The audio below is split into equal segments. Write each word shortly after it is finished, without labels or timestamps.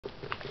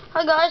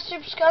Hi guys,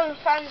 Super Skeleton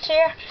Fans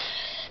here.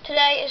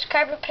 Today is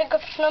carpet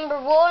pickup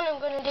number 1. I'm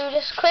going to do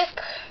this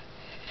quick.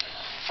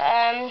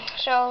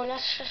 So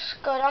let's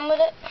just go on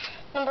with it.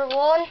 Number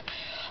 1,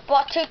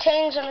 bought 2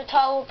 things and I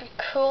thought it would be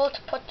cool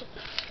to put the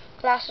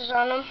glasses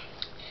on them.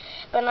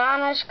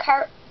 Bananas,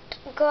 carrot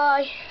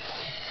guy,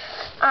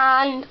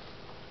 and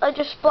I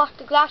just bought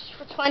the glasses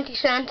for 20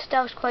 cents.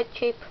 That was quite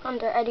cheap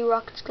under Eddie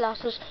Rocket's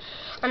glasses,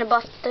 and I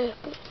bought the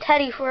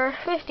teddy for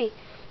 50.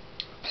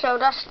 So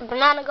that's the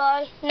banana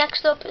guy.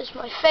 Next up is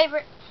my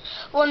favourite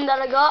one that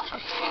I got,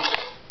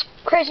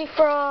 Crazy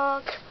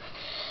Frog,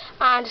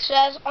 and it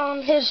says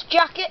on his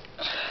jacket,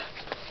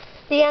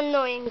 the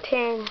annoying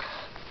thing.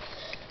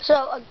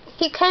 So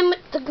he came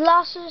with the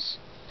glasses,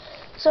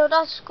 so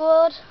that's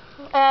good.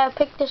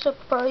 Picked this up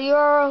for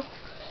 €1,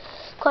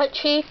 quite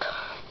cheap,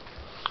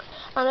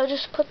 and I'll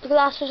just put the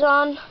glasses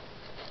on,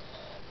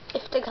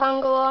 if they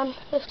can go on,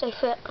 if they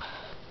fit.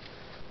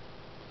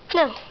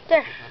 No,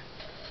 there.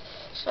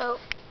 So,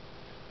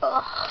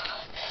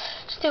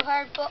 it's too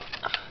hard, but,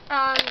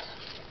 and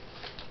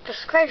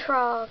just Crazy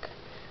Frog,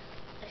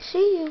 I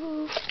see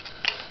you.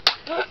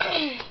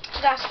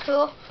 That's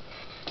cool.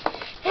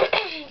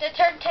 The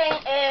third thing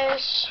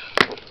is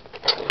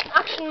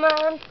Action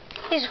Man.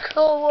 He's a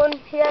cool one.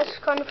 He has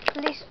kind of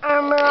police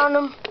armour on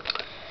him.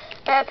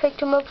 I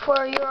picked him up for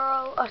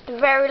 €1 at the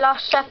very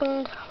last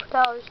second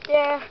that I was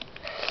there.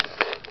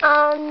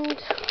 And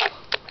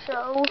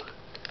so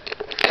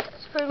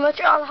that's pretty much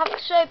all I have to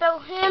say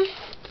about him.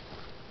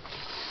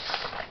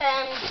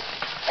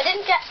 I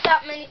didn't get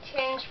that many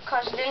things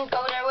because I didn't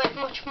go there with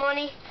much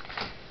money,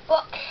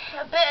 but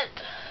a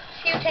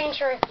few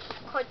things are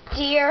quite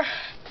dear.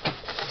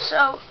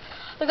 So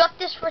I got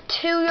this for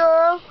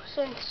 €2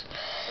 since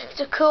it's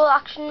a cool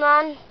Action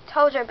Man.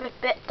 Toes are a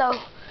bit though,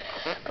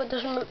 but it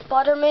doesn't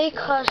bother me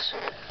because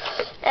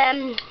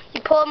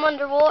you put them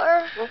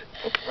underwater,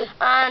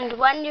 and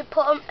when you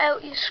put them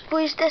out you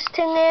squeeze this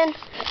thing in,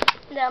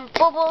 and then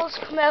bubbles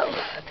come out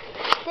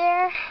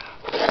there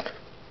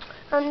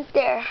and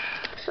there.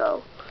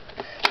 So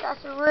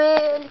that's a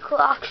really cool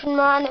Action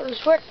Man. It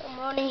was worth the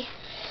money,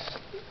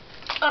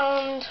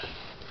 and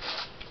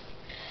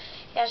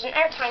he has an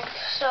air tank.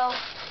 So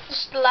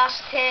this is the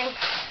last thing.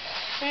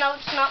 I know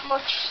it's not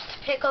much to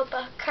pick up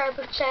at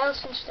carpet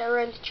sales since they're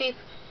really cheap,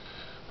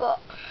 but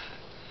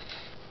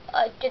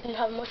I didn't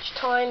have much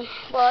time.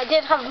 Well, I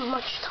did have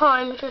much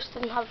time, I just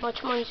didn't have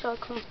much money, so I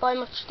couldn't buy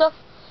much stuff.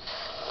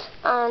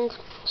 And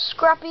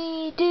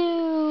Scrappy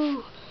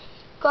Doo,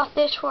 got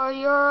this for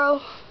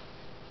 €1.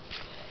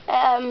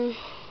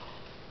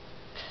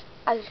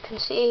 As you can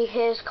see,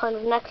 his kind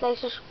of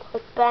necklace is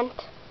quite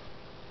bent,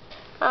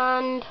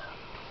 and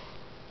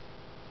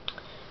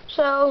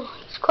so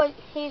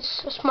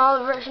he's a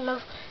smaller version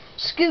of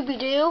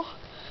Scooby-Doo.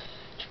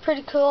 It's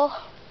pretty cool,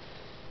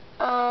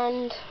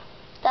 and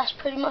that's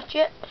pretty much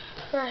it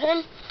for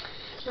him.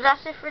 So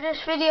that's it for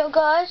this video,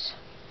 guys.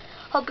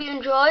 Hope you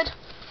enjoyed.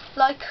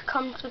 Like,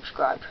 comment,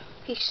 subscribe.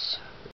 Peace.